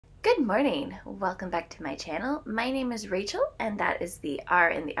Good morning! Welcome back to my channel. My name is Rachel, and that is the R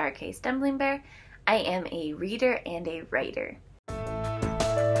in the RK Stumbling Bear. I am a reader and a writer.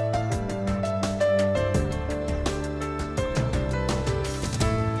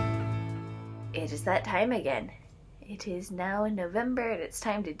 It is that time again. It is now in November, and it's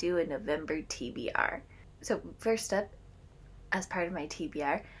time to do a November TBR. So first up, as part of my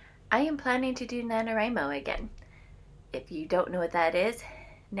TBR, I am planning to do Nanowrimo again. If you don't know what that is,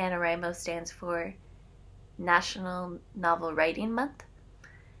 Nanowrimo stands for National Novel Writing Month,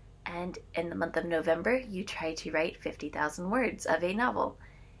 and in the month of November you try to write 50,000 words of a novel.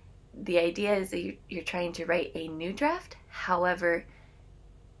 The idea is that you're trying to write a new draft. However,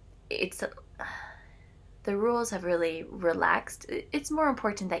 the rules have really relaxed. It's more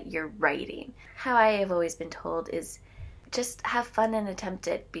important that you're writing. How I have always been told is just have fun and attempt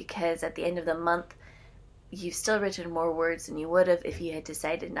it, because at the end of the month you've still written more words than you would have if you had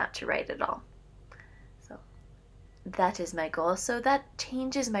decided not to write at all. So that is my goal. So that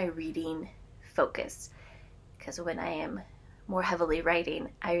changes my reading focus, because when I am more heavily writing,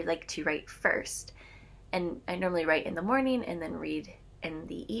 I like to write first. And I normally write in the morning and then read in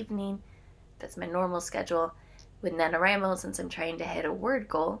the evening. That's my normal schedule. With Nanowrimo, since I'm trying to hit a word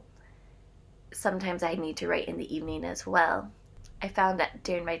goal, sometimes I need to write in the evening as well. I found that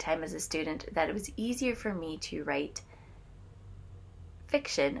during my time as a student that it was easier for me to write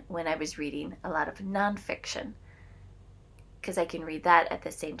fiction when I was reading a lot of nonfiction, because I can read that at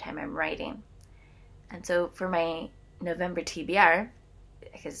the same time I'm writing. And so for my November TBR,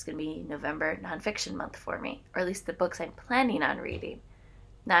 because it's going to be November nonfiction month for me, or at least the books I'm planning on reading.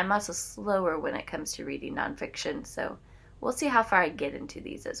 Now I'm also slower when it comes to reading nonfiction, so we'll see how far I get into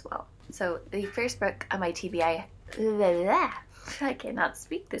these as well. So the first book on my TBI, I cannot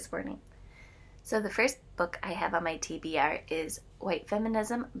speak this morning. So the first book I have on my TBR is White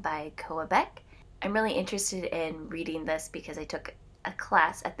Feminism by Koa Beck. I'm really interested in reading this because I took a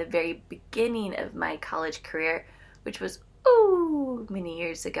class at the very beginning of my college career, which was many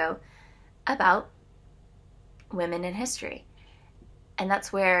years ago, about women in history. And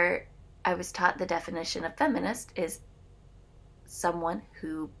that's where I was taught the definition of feminist is someone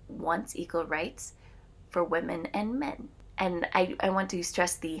who wants equal rights for women and men. And I want to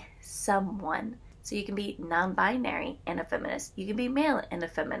stress the someone. So you can be non-binary and a feminist. You can be male and a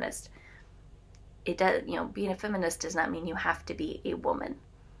feminist. It does, being a feminist does not mean you have to be a woman.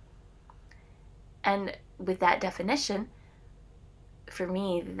 And with that definition, for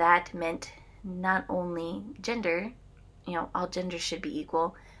me, that meant not only gender, all genders should be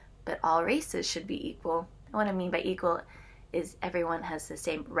equal, but all races should be equal. And what I mean by equal is everyone has the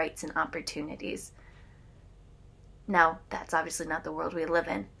same rights and opportunities. Now, that's obviously not the world we live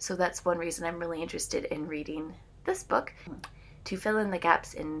in, so that's one reason I'm really interested in reading this book, to fill in the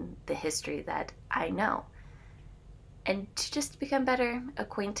gaps in the history that I know, and to just become better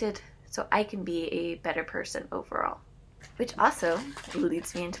acquainted so I can be a better person overall. Which also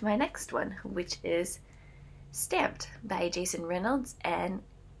leads me into my next one, which is Stamped by Jason Reynolds and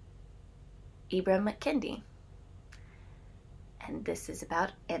Ibram Kendi. And this is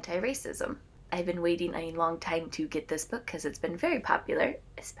about anti-racism. I've been waiting a long time to get this book because it's been very popular,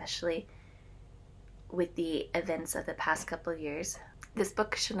 especially with the events of the past couple of years. This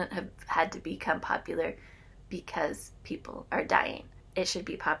book shouldn't have had to become popular because people are dying. It should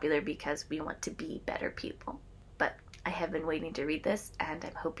be popular because we want to be better people. But I have been waiting to read this, and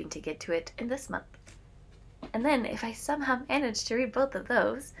I'm hoping to get to it in this month. And then if I somehow manage to read both of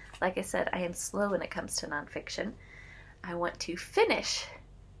those, like I said, I am slow when it comes to nonfiction. I want to finish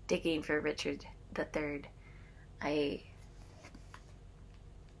Digging for Richard III.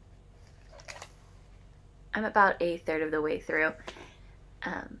 I'm about a third of the way through.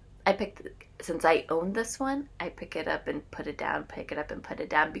 Since I own this one, I pick it up and put it down, pick it up and put it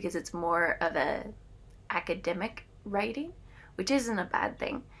down, because it's more of a academic writing, which isn't a bad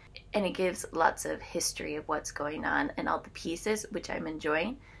thing. And it gives lots of history of what's going on and all the pieces, which I'm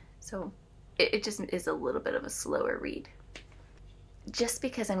enjoying. So it just is a little bit of a slower read. Just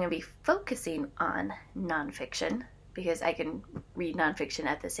because I'm going to be focusing on nonfiction, because I can read nonfiction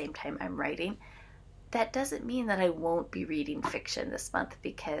at the same time I'm writing, that doesn't mean that I won't be reading fiction this month,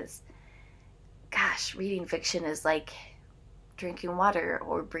 because, gosh, reading fiction is like drinking water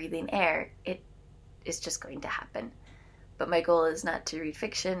or breathing air. It is just going to happen. But my goal is not to read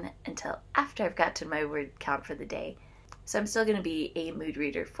fiction until after I've got to my word count for the day. So I'm still going to be a mood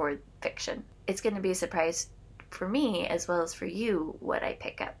reader for fiction. It's going to be a surprise for me as well as for you what I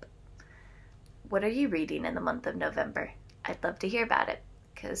pick up. What are you reading in the month of November? I'd love to hear about it,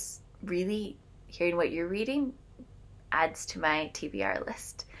 because really hearing what you're reading adds to my TBR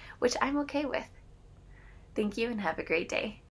list. which I'm okay with. Thank you and have a great day.